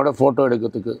தோனியோட ஃபோட்டோ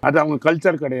எடுக்கிறதுக்கு. அது அவங்க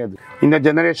கல்ச்சர் கிடையாது. இந்த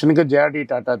ஜெனரேஷனுக்கு ஜேடி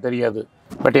டாட்டா தெரியாது.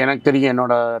 பட் எனக்கு தெரியும்,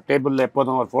 என்னோட டேபிளில்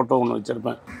எப்போதும் ஒரு ஃபோட்டோ ஒன்று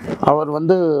வச்சுருப்பேன். அவர்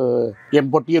வந்து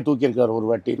என் பொட்டியை தூக்கியிருக்கார் ஒரு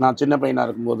வாட்டி, நான் சின்ன பையனாக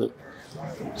இருக்கும்போது.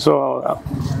 ஸோ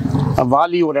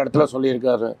வாலி ஒரு இடத்துல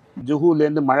சொல்லியிருக்காரு,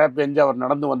 ஜுஹூலேருந்து மழை பெஞ்சு அவர்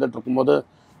நடந்து வந்துட்டு இருக்கும்போது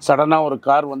சடனாக ஒரு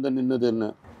கார் வந்து நின்றுதுன்னு.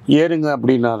 ஏறுங்க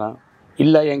அப்படின்னாரான்.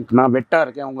 இல்லை நான் வெட்டாக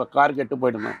இருக்கேன், உங்கள் கார் கெட்டு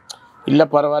போயிடுங்க. இல்லை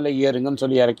பரவாயில்ல ஏறுங்கன்னு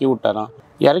சொல்லி இறக்கி விட்டாரான்.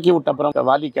 இறக்கி விட்ட அப்புறம்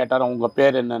வாலி கேட்டாரான், உங்கள்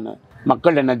பேர் என்னென்னு.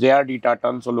 மக்கள் என்ன ஜேஆர்டி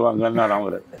டாட்டான்னு சொல்லுவாங்கன்னாரு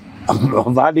அவர்.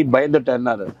 வாலி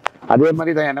பயந்துட்டேன்னாரு. அதே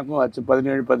மாதிரி தான் எனக்கும் ஆச்சு.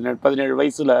 17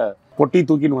 வயசில் பொட்டி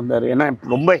தூக்கின்னு வந்தார். ஏன்னா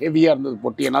ரொம்ப ஹெவியாக இருந்தது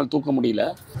பொட்டி, என்னால் தூக்க முடியல.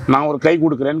 நான் ஒரு கை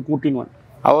கொடுக்குறேன்னு கூட்டின்னு வந்தேன்.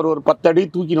 அவர் ஒரு 10 அடி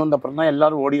தூக்கின்னு வந்த அப்புறம் தான்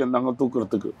எல்லாரும் ஓடி வந்தாங்க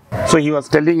தூக்குறதுக்கு. So he was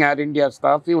telling air India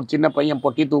staff, ஒரு சின்ன பையன்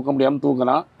பொட்டி தூக்க முடியாமல்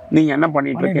தூங்கினான், நீங்கள் என்ன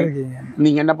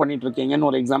பண்ணிட்டு இருக்கீங்கன்னு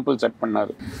ஒரு எக்ஸாம்பிள் செட்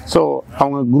பண்ணார். ஸோ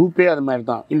அவங்க குரூப்பே அது மாதிரி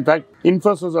தான். இன்ஃபேக்ட்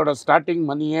இன்ஃபோசிஸோட ஸ்டார்டிங்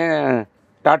மணியே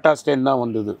டாடா ஸ்டேன் தான்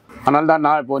வந்தது. அதனால தான்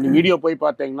நான் இப்போ நீ வீடியோ போய்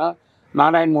பார்த்தீங்கன்னா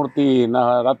நாராயணமூர்த்தி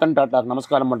ரத்தன் டாட்டா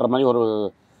நமஸ்காரம் பண்ணுற மாதிரி ஒரு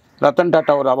ரத்தன்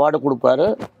டாட்டா ஒரு அவார்டு கொடுப்பாரு.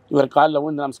 இவர் காலில்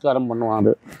வந்து நமஸ்காரம் பண்ணுவார்.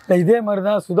 இல்லை இதே மாதிரி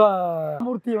தான் சுதா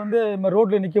மூர்த்தி வந்து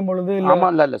ரோட்டில் நிற்கும் பொழுது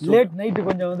ஆமாம் இல்லை லேட் நைட்டு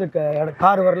கொஞ்சம் வந்து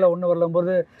கார் வரல ஒன்று வரலும்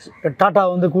போது டாட்டா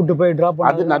வந்து கூட்டு போய் ட்ராப்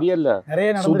பண்ணி அது நிறைய இல்லை.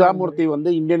 சுதாமூர்த்தி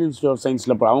வந்து இந்தியன் இன்ஸ்டியூட் ஆஃப்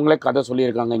சயின்ஸில் அவங்களே கதை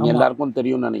சொல்லியிருக்காங்க, இங்கே எல்லாருக்கும்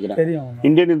தெரியும்னு நினைக்கிறேன்.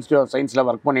 இந்தியன் இன்ஸ்டியூட் ஆஃப் சயின்ஸில்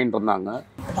ஒர்க் பண்ணிட்டு இருந்தாங்க.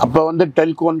 அப்போ வந்து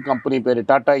டெல்கோன் கம்பெனி பேர்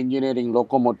tata engineering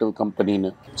locomotive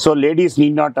கம்பெனின்னு. So ladies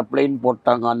need not அப்ளைன்னு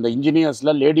போட்டாங்க. அந்த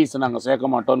இன்ஜினியர்ஸில் லேடிஸை நாங்கள்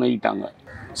சேர்க்க மாட்டோம்னு எழுதிட்டாங்க.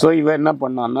 ஸோ இவன் என்ன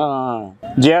பண்ணான்னா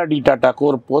ஜேஆர்டி டாட்டாக்கு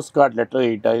ஒரு போஸ்ட் கார்டு லெட்டர்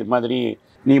எழுதிட்டா, இது மாதிரி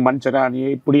நீ மனுஷனா நீ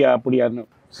இப்படியா அப்படியான்னு.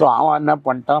 ஸோ அவன் என்ன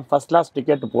பண்ணிட்டான், ஃபஸ்ட் கிளாஸ்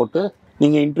டிக்கெட் போட்டு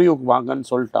நீங்கள் இன்டர்வியூக்கு வாங்கன்னு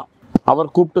சொல்லிட்டான்.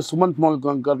 அவர் கூப்பிட்டு சுமந்த்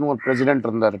மோல்கங்கர்னு ஒரு பிரசிடென்ட்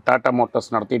இருந்தார், டாட்டா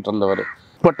மோட்டார்ஸ் நடத்திட்டு இருந்தவர்.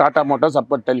 இப்போ டாட்டா மோட்டார்ஸ்,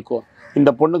 அப்போ டெல்கோ. இந்த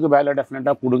பொண்ணுக்கு வேலை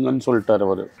டெஃபினட்டாக கொடுங்கன்னு சொல்லிட்டார்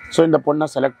அவர். ஸோ இந்த பொண்ணை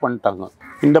செலக்ட் பண்ணிட்டாங்க.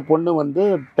 இந்த பொண்ணு வந்து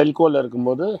டெல்கோவில்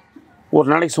இருக்கும்போது ஒரு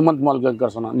நாளைக்கு சுமந்த்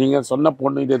மோல்கங்கர் சொன்னான், நீங்கள் சொன்ன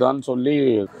பொண்ணு இதுதான் சொல்லி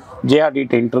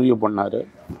ஜேஆர்டிகிட்ட இன்டர்வியூ பண்ணார்.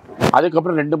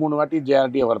 அதுக்கப்புறம் 2-3 வாட்டி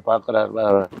ஜேஆர்டி அவர் பார்க்குறாரு,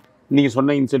 நீங்கள்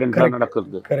சொன்ன இன்சிடென்ட்லாம்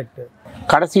நடக்குது. கரெக்டு.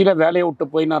 கடைசியில் வேலையை விட்டு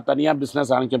போய் நான் தனியாக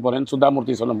பிஸ்னஸ் ஆரம்பிக்க போகிறேன்னு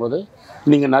சுதாமூர்த்தி சொல்லும்போது,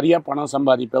 நீங்கள் நிறையா பணம்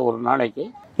சம்பாதிப்பேன் ஒரு நாளைக்கு,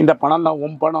 இந்த பணம் தான்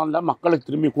உன் பணம் இல்லை மக்களுக்கு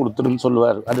திரும்பி கொடுத்துருன்னு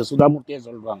சொல்லுவார். அது சுதாமூர்த்தியே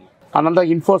சொல்கிறாங்க. அதனால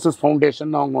தான் இன்ஃபோசிஸ்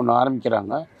ஃபவுண்டேஷன் அவங்க ஒன்று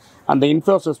ஆரம்பிக்கிறாங்க. அந்த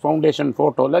இன்ஃபோசிஸ் ஃபவுண்டேஷன்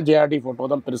ஃபோட்டோவில் ஜேஆர்டி ஃபோட்டோ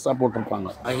தான் பெருசாக போட்டிருப்பாங்க.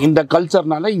 இந்த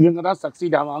கல்ச்சர்னால இவங்க தான்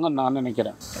சக்சீட் ஆவாங்கன்னு நான்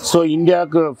நினைக்கிறேன். ஸோ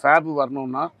இந்தியாவுக்கு ஃபேப்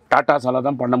வரணும்னா டாட்டாஸால்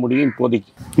தான் பண்ண முடியும்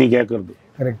இப்போதைக்கு நீ கேட்குறது.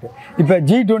 கரெக்டு. இப்போ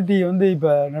G20 வந்து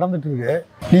இப்போ நடந்துட்டு இருக்கு.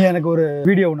 நீ எனக்கு ஒரு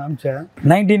வீடியோ ஒன்று அனுப்பிச்சேன்.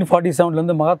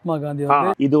 1947 மகாத்மா காந்தி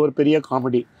வந்து இது ஒரு பெரிய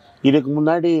காமெடி. இதுக்கு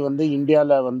முன்னாடி வந்து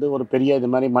இந்தியாவில் வந்து ஒரு பெரிய இது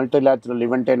மாதிரி மல்டிலேட்ரல்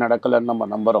இவெண்ட்டே நடக்கலைன்னு நம்ம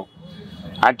நம்புகிறோம்.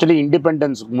 ஆக்சுவலி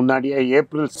இண்டிபெண்டன்ஸுக்கு முன்னாடியே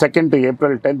April 2 to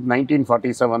April 10,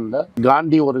 1947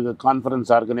 காந்தி ஒரு கான்ஃபரன்ஸ்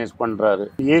ஆர்கனைஸ் பண்ணுறாரு.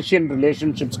 ஏஷியன்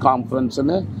ரிலேஷன்ஷிப்ஸ்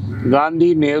கான்ஃபரன்ஸ்னு காந்தி,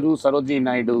 நேரு, சரோஜினி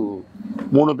நாயுடு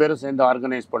 3 பேரும் சேர்ந்து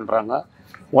ஆர்கனைஸ் பண்ணுறாங்க.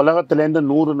 உலகத்துலேருந்து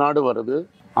 100 நாடு வருது.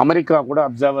 அமெரிக்கா கூட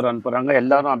அப்சர்வர் அனுப்புகிறாங்க,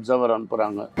 எல்லாரும் அப்சர்வர்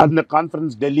அனுப்புகிறாங்க. அந்த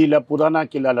கான்ஃபரன்ஸ் டெல்லியில் புரானா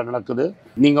கில்லாவில் நடக்குது.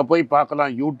 நீங்கள் போய்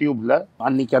பார்க்கலாம் யூடியூப்பில்.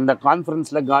 அன்றைக்கி அந்த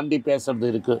கான்ஃபரன்ஸில் காந்தி பேசுகிறது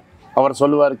இருக்குது. அவர்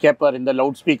சொல்லுவார், கேட்பார், இந்த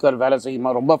லவுட் ஸ்பீக்கர் வேலை செய்யுமா,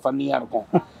 ரொம்ப ஃபன்னியாக இருக்கும்.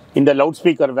 இந்த லவுட்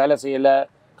ஸ்பீக்கர் வேலை செய்யலை,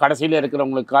 கடைசியில்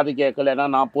இருக்கிறவங்களுக்கு காது கேட்கலைன்னா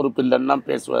நான் பொறுப்பு இல்லைன்னா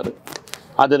பேசுவார்.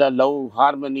 அதில் love,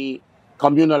 harmony,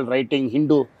 communal writing,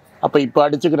 Hindu. அப்போ இப்போ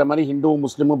அடிச்சுக்கிற மாதிரி ஹிந்துவும்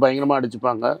முஸ்லீமும் பயங்கரமாக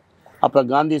அடிச்சுப்பாங்க. அப்போ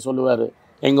காந்தி சொல்லுவார்,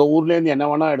 எங்கள் ஊர்லேருந்து என்ன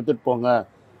வேணால் எடுத்துகிட்டு போங்க,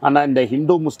 ஆனால் இந்த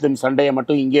ஹிந்து முஸ்லீம் சண்டையை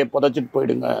மட்டும் இங்கே புதைச்சிட்டு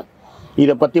போயிடுங்க,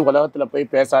 இதை பற்றி உலகத்தில்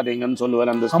போய் பேசாதீங்கன்னு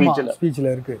சொல்லுவார் அந்த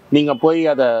ஸ்பீச்சில் இருக்குது. நீங்கள் போய்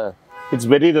அதை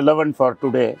it's very relevant for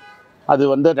today. அது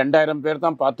வந்து 2000 பேர்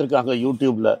தான் பார்த்துருக்காங்க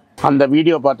யூடியூப்பில். அந்த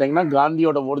வீடியோ பார்த்தீங்கன்னா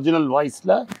காந்தியோட ஒரிஜினல்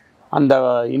வாய்ஸில் அந்த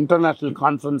இன்டர்நேஷ்னல்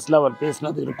கான்ஃபரன்ஸில் அவர்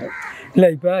பேசினது இருக்கும். இல்லை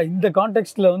இப்போ இந்த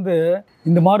கான்டெக்ஸ்ட்டில் வந்து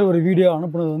இந்த மாதிரி ஒரு வீடியோ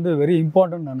அனுப்புனது வந்து வெரி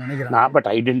இம்பார்ட்டன்ட் நான் நினைக்கிறேன். But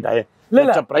I tent. இல்லை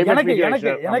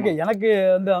எனக்கு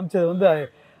வந்து அனுப்பிச்சது வந்து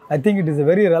I think it is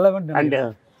very relevant. And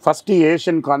first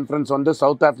Asian conference வந்து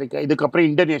சவுத் ஆஃப்ரிக்கா, இதுக்கப்புறம்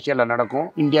இந்தோனேஷியாவில் நடக்கும்.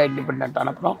 India independent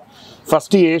ஆனப்புறம்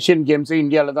first Asian games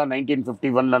இந்தியாவில் தான்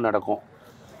 1951 நடக்கும்.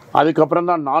 அதுக்கப்புறம்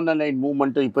தான் நான் அலைன்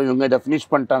மூவ்மெண்ட்டு. இப்போ இவங்க இதை ஃபினிஷ்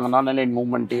பண்ணிட்டாங்க நான் அலைன்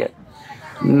மூவ்மெண்ட்டையே.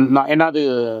 ஏன்னா அது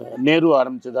நேரு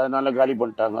ஆரம்பிச்சது, அதனால காலி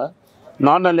பண்ணிட்டாங்க.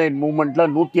 நான் அலைன்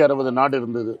மூவ்மெண்ட்டில் 160 நாடு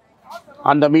இருந்தது.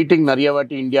 அந்த மீட்டிங் நிறைய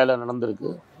வாட்டி இந்தியாவில்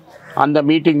நடந்திருக்கு. அந்த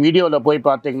மீட்டிங் வீடியோவில் போய்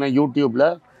பார்த்தீங்கன்னா யூடியூப்பில்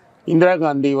இந்திரா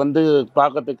காந்தி வந்து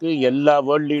பார்க்கறதுக்கு எல்லா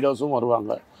வேர்ல்ட் லீடர்ஸும்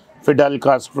வருவாங்க. ஃபிடல்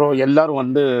காஸ்ட்ரோ எல்லாரும்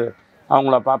வந்து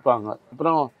அவங்கள பார்ப்பாங்க.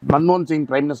 அப்புறம் மன்மோகன் சிங்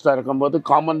பிரைம் மினிஸ்டராக இருக்கும்போது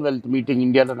காமன்வெல்த் மீட்டிங்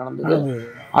இந்தியாவில் நடந்தது,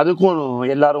 அதுக்கும்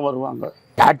எல்லாரும் வருவாங்க.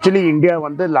 ஆக்சுவலி இந்தியா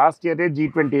வந்து லாஸ்ட் இயரே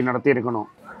G20 நடத்தியிருக்கணும்.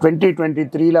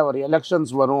 2023 அவர்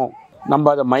எலெக்ஷன்ஸ் வரும்,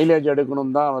 நம்ம அதை மைலேஜ்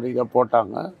எடுக்கணும் தான் அவர் இதை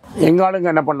போட்டாங்க. எங்கள் ஆளுங்க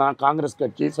என்ன பண்ணாங்க, காங்கிரஸ்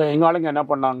கட்சி. ஸோ எங்கள் ஆளுங்க என்ன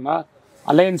பண்ணாங்கன்னா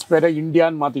அலையன்ஸ் பேரை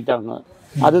இந்தியான்னு மாற்றிட்டாங்க.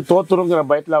 அது தோற்றுருங்கிற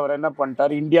பயத்தில் அவர் என்ன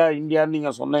பண்ணிட்டார், இந்தியான்னு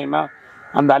நீங்கள் சொன்னீங்கன்னா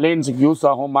அந்த அலையன்ஸுக்கு யூஸ்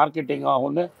ஆகும், மார்க்கெட்டிங்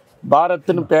ஆகும்னு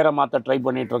பாரத்னு பேரை மாற்ற ட்ரை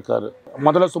பண்ணிகிட்ருக்காரு.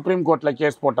 முதல்ல சுப்ரீம் கோர்ட்டில்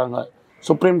கேஸ் போட்டாங்க.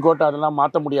 சுப்ரீம் கோர்ட் அதெல்லாம்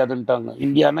மாற்ற முடியாதுன்ட்டாங்க.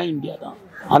 இந்தியானா இந்தியா தான்.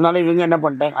 அதனால் இவங்க என்ன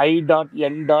பண்ணிட்டாங்க,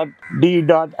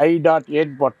 I.N.D.I.A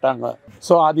போட்டாங்க.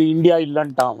 ஸோ அது இந்தியா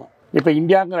இல்லைன்ட்டாங்க. இப்போ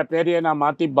இந்தியாங்கிற பேரையே நான்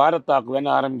மாற்றி பாரத்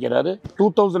ஆக்குவேன்னு ஆரம்பிக்கிறாரு.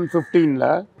 2015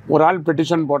 ஒரு ஆள்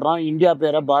பெட்டிஷன் போடுறான், இந்தியா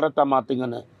பேரை பாரத்தா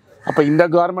மாற்றுங்கன்னு. அப்போ இந்த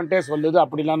கவர்மெண்ட்டே சொல்லுது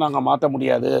அப்படிலாம் நாங்கள் மாற்ற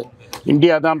முடியாது,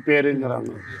 இந்தியா தான்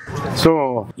பேருங்கிறாங்க. ஸோ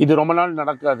இது ரொம்ப நாள்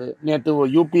நடக்காது. நேற்று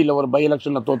யூபியில் ஒரு பை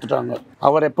எலெக்ஷனில் தோத்துட்டாங்க.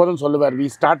 அவர் எப்போதும் சொல்லுவார், வி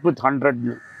ஸ்டார்ட் வித்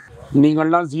 100ன்னு.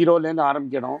 நீங்கள்லாம் 0லேருந்து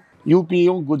ஆரம்பிக்கணும்.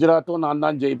 யூபியும் குஜராத்தும் நான்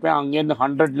தான் ஜெயிப்பேன், அங்கேருந்து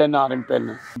 100லேருந்து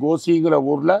ஆரம்பிப்பேன்னு. கோசிங்கிற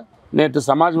ஊரில் நேற்று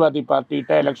சமாஜ்வாதி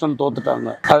பார்ட்டிகிட்ட எலெக்ஷன் தோத்துட்டாங்க.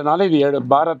 அதனால இது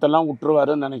பாரத்தெல்லாம்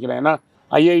விட்டுருவாருன்னு நினைக்கிறேன். ஏன்னா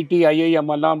ஐஐடி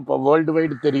ஐஐஎம் எல்லாம் இப்போ வேர்ல்டு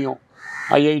வைடு தெரியும்.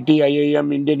 IIT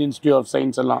IIM, Indian institute of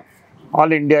science எல்லாம்,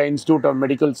 all India institute of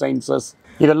medical sciences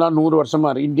இதெல்லாம் 100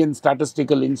 வருஷமாக Indian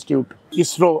statistical institute,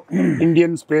 ISRO,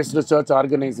 Indian space research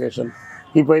organisation.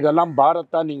 இப்போ இதெல்லாம்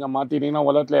பாரத்தா நீங்கள் மாற்றிட்டீங்கன்னா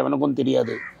உலகத்தில் எவனுக்கும்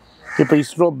தெரியாது.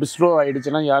 இப்போ பிஸ்ரோ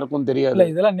ஆயிடுச்சுன்னா யாருக்கும் தெரியாது.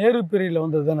 இதெல்லாம் நேரு பீரியடில்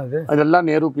வந்தது தானே அது? அதெல்லாம்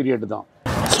நேரு பீரியட் தான்.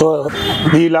 So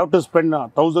we love to spend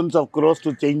thousands of crores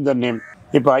to change the name.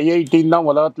 இப்போ ஐஐடின்னு தான்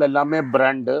உலகத்தில் எல்லாமே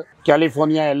பிராண்டு.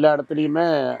 கலிஃபோர்னியா எல்லா இடத்துலையுமே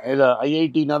இது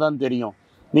ஐஐடினா தான் தெரியும்.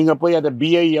 நீங்கள் போய் அதை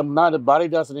பிஐஎம்னா அது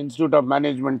பாரதிதாசன் இன்ஸ்டியூட் ஆஃப்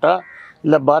மேனேஜ்மெண்ட்டா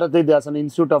இல்லை பாரதிதாசன்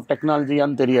இன்ஸ்டியூட் ஆஃப்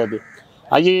டெக்னாலஜியான்னு தெரியாது.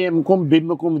 ஐஏஎம்க்கும்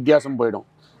பிம்முக்கும் வித்தியாசம் போயிடும்.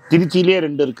 திருச்சியிலே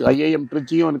 2 இருக்குது. ஐஏஎம்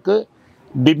திருச்சியும் இருக்குது,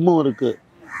 பிம்மும் இருக்குது.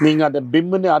 நீங்கள் அதை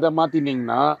பிம்முன்னு அதை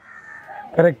மாற்றினீங்கன்னா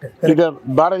கரெக்ட் இது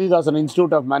பாரதிதாசன்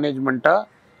இன்ஸ்டியூட் ஆஃப் மேனேஜ்மெண்ட்டா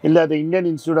இல்லை அது இந்தியன்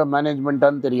இன்ஸ்டியூட் ஆஃப்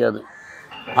மேனேஜ்மெண்ட்டான்னு தெரியாது.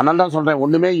 அதனால தான் சொல்கிறேன்,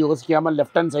 ஒன்றுமே யோசிக்காமல்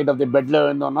left hand side of the பெட்டில்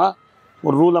இருந்தோன்னா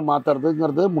ஒரு ரூலை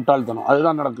மாற்றுறதுங்கிறது முட்டாள்தனம்.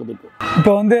 அதுதான் நடக்குது.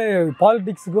 இப்போ வந்து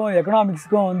பாலிட்டிக்ஸுக்கும்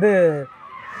எக்கனாமிக்ஸுக்கும் வந்து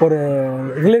ஒரு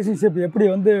ரிலேஷன்ஷிப் எப்படி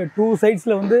வந்து டூ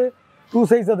சைட்ஸில் வந்து two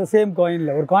sides of the same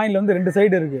காயினில், ஒரு காயினில் வந்து 2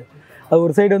 சைடு இருக்குது. அது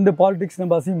ஒரு சைடு வந்து பாலிட்டிக்ஸ்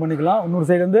நம்ம அசீவ் பண்ணிக்கலாம், இன்னொரு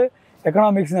சைடு வந்து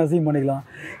எக்கனாமிக்ஸ்னு அசீவ் பண்ணிக்கலாம்.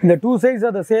 இந்த 2 sides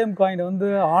of the same coin வந்து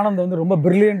ஆனந்த் வந்து ரொம்ப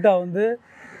ப்ரில்லியண்ட்டாக வந்து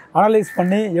அனலைஸ்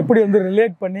பண்ணி எப்படி வந்து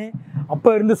ரிலேட் பண்ணி அப்போ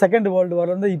இருந்து செகண்ட் வேர்ல்டு வார்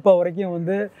வந்து இப்போ வரைக்கும்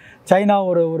வந்து சைனா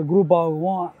ஒரு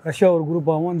குரூப்பாகவும் ரஷ்யா ஒரு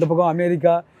குரூப்பாகவும் இந்த பக்கம்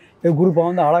அமெரிக்கா குரூப்பாக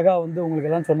வந்து அழகாக வந்து உங்களுக்கு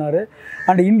எல்லாம் சொன்னார்.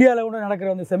 அண்ட் இந்தியாவில் கூட நடக்கிற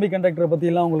வந்து செமிகண்டக்டரை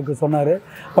பற்றிலாம் உங்களுக்கு சொன்னார்.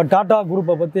 இப்போ டாடா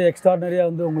குரூப்பை பற்றி எக்ஸ்ட்ராடனரியாக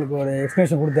வந்து உங்களுக்கு ஒரு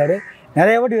எக்ஸ்ப்ளனேஷன் கொடுத்தாரு.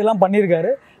 நிறைய வாட்டி இதெல்லாம்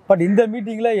பண்ணியிருக்காரு. பட் இந்த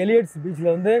மீட்டிங்கில் எலியட்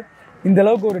ஸ்பீச்சில் வந்து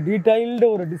இந்தளவுக்கு ஒரு டீட்டெயில்டு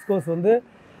ஒரு டிஸ்கோர்ஸ் வந்து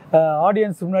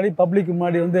ஆடியன்ஸ் முன்னாடி பப்ளிக்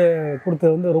முன்னாடி வந்து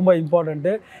கொடுத்தது வந்து ரொம்ப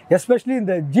இம்பார்ட்டண்ட்டு. எஸ்பெஷலி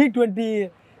இந்த G20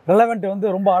 ரெலவெண்ட்டை வந்து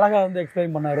ரொம்ப அழகாக வந்து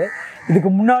எக்ஸ்பிளைன் பண்ணார். இதுக்கு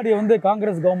முன்னாடி வந்து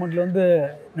காங்கிரஸ் கவர்மெண்ட்டில் வந்து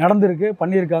நடந்திருக்கு,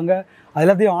 பண்ணியிருக்காங்க, அது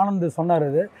எல்லாத்தையும் ஆனந்த் சொன்னார்.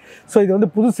 இது ஸோ இது வந்து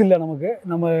புதுசு இல்லை நமக்கு.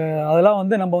 அதெல்லாம்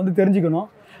வந்து நம்ம வந்து தெரிஞ்சுக்கணும்.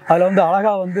 அதில் வந்து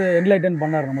அழகாக வந்து என்லைட்டன்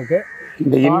பண்ணார் நமக்கு.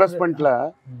 இந்த இன்வெஸ்ட்மெண்ட்டில்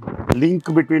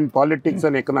link between politics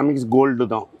and economics gold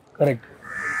தான். கரெக்ட்.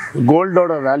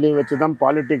 கோல்டோட வேல்யூ வச்சு தான்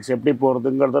பாலிட்டிக்ஸ் எப்படி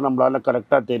போகிறதுங்கிறது நம்மளால்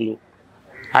கரெக்டாக தெரியும்.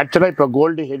 ஆக்சுவலாக இப்போ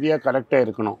கோல்டு ஹெவியாக கரெக்டாக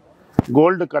இருக்கணும்.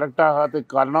 கோல்டு கரெக்டாகிறதுக்கு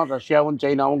காரணம் ரஷ்யாவும்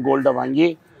சைனாவும் கோல்டை வாங்கி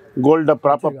கோல்டை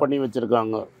ப்ராப்பப் பண்ணி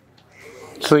வச்சுருக்காங்க.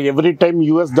 So every time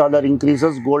US dollar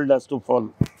increases gold has to fall.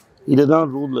 இதுதான்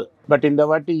ரூலு. பட் இந்த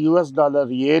வாட்டி US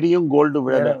டாலர் ஏறியும் கோல்டு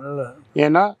விழலை.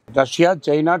 ஏன்னா Russia,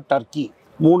 China, Turkey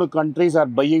 3 countries are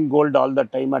buying gold all the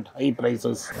time at high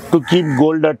prices to keep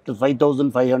gold at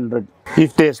 5,500.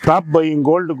 If they stop buying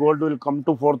gold, gold will come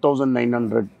to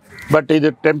 4,900. But இது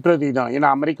temporary தான். ஏன்னா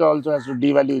America also has to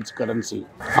devalue it's currency.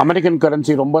 American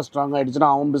currency ரொம்ப strong ஆகிடுச்சுன்னா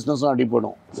அவன் பிஸ்னஸும்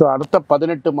அடிப்படும். So அடுத்த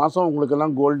 18 மாதம்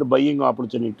உங்களுக்கெல்லாம் gold buying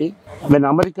opportunity. when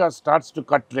America starts to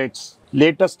cut rates,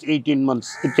 latest 18 months,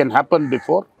 it can happen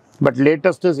before, but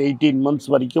latest 18 months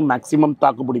வரைக்கும் மேக்ஸிமம்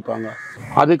தாக்கு பிடிப்பாங்க.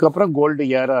 அதுக்கப்புறம் கோல்டு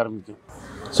ஏற ஆரம்பிக்கும்.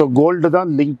 ஸோ கோல்டு தான்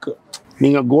லிங்க்.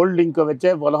 நீங்கள் கோல்டு லிங்க்கை வச்சே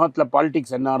உலகத்தில்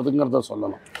பாலிடிக்ஸ் என்ன ஆகுதுங்கிறத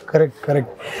சொல்லலாம்.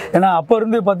 கரெக்ட். ஏன்னா அப்போ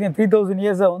இருந்து பார்த்தீங்கன்னா 3000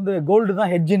 years வந்து கோல்டு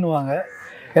தான் ஹெட்ஜின்னுவாங்க.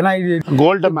 ஏன்னா இது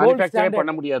கோல்டை மேனுஃபேக்சரே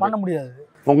பண்ண முடியாது.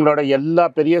 உங்களோட எல்லா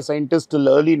பெரிய scientist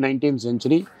early 19th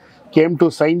century came to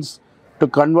science to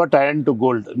convert iron to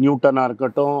gold. நியூட்டனாக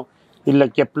இருக்கட்டும், இல்லை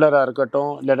கெப்லராக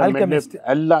இருக்கட்டும், இல்லை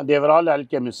எல்லாம் தேவர் all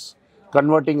alchemist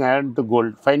converting iron to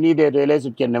gold. Finally they realise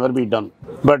it can never be done.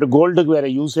 But கோல்டுக்கு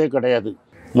வேறு யூஸே கிடையாது.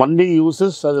 ஒன்லி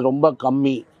யூஸஸ் அது ரொம்ப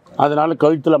கம்மி. அதனால்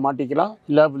கழுத்தில் மாட்டிக்கலாம்,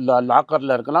 இல்லை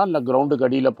லாக்கரில் இருக்கலாம், இல்லை கிரவுண்டுக்கு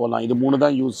அடியில் போகலாம். இது 3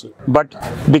 தான் use. But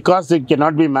because it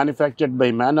cannot be manufactured by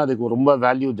man, அதுக்கு ரொம்ப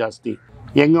வேல்யூ ஜாஸ்தி.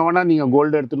 எங்கே வேணால் நீங்கள்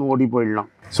கோல்டு எடுத்துன்னு ஓடி போயிடலாம்.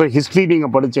 ஸோ ஹிஸ்ட்ரி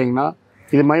நீங்கள் படித்தீங்கன்னா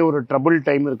இது மாதிரி ஒரு ட்ரபுள்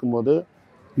டைம் இருக்கும்போது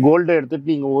கோல்டை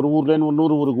எடுத்துகிட்டு நீங்கள் ஒரு ஊர்லேருந்து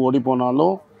இன்னொரு ஊருக்கு ஓடி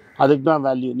போனாலும் அதுக்கு தான்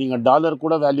வேல்யூ. நீங்கள் டாலர்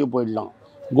கூட வேல்யூ போயிடலாம்,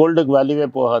 கோல்டுக்கு வேல்யூவே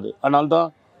போகாது. அதனால தான்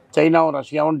சைனாவும்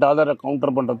ரஷ்யாவும் டாலரை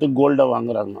கவுண்டர் பண்ணுறதுக்கு கோல்டை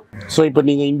வாங்குறாங்க. ஸோ இப்போ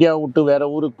நீங்கள் இந்தியாவை விட்டு வேறு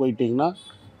ஊருக்கு போயிட்டீங்கன்னா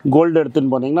கோல்டு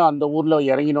எடுத்துன்னு போனீங்கன்னா அந்த ஊரில்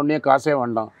இறங்கினோடனே காசே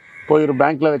வேண்டாம், போய் ஒரு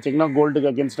பேங்க்கில் வச்சிங்கன்னா கோல்டுக்கு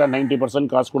அகேன்ஸ்டாக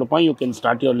 90% காசு கொடுப்பான். You can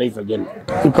start your life again.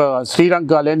 இப்போ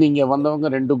ஸ்ரீலங்காலேருந்து இங்கே வந்தவங்க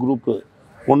 2 குரூப்பு.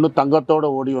 ஒன்று தங்கத்தோடு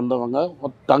ஓடி வந்தவங்க,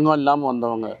 தங்கம் இல்லாமல்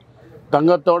வந்தவங்க.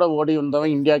 தங்கத்தோடு ஓடி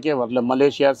வந்தவன் இந்தியாவுக்கே வரல,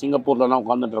 மலேசியா, சிங்கப்பூர்லலாம்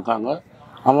உட்காந்துட்டுருக்காங்க.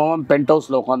 அவன் பென்ட்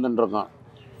ஹவுஸில் உட்காந்துட்டுருக்கான்.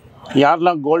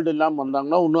 யாரெல்லாம் கோல்டு இல்லாமல்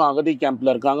வந்தாங்கன்னா இன்னும் அகதி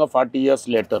கேம்பில் இருக்காங்க 40 years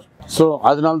லேட்டர். ஸோ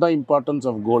அதனால தான் importance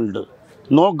of gold.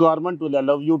 No government will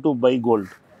allow you to by gold.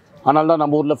 அதனால தான்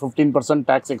நம்ம ஊரில் 15%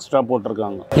 டேக்ஸ் எக்ஸ்ட்ரா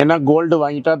போட்டிருக்காங்க. ஏன்னா கோல்டு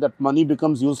வாங்கிட்டா that money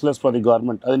becomes useless for the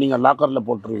government. அது நீங்கள் லாக்கரில்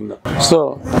போட்டுருவீங்க. So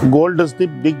gold is the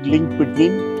big link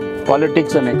between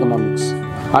politics and economics.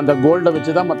 அந்த கோல்டை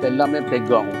வச்சு தான் மற்ற எல்லாமே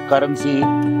பெக் ஆகும். கரன்சி,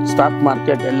 ஸ்டாக்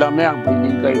மார்க்கெட் எல்லாமே அப்படி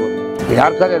லிங்க் ஆகி வரும்.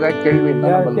 யாருக்காவது ஏதாவது கேள்வி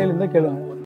இருந்தால் கேளுங்க.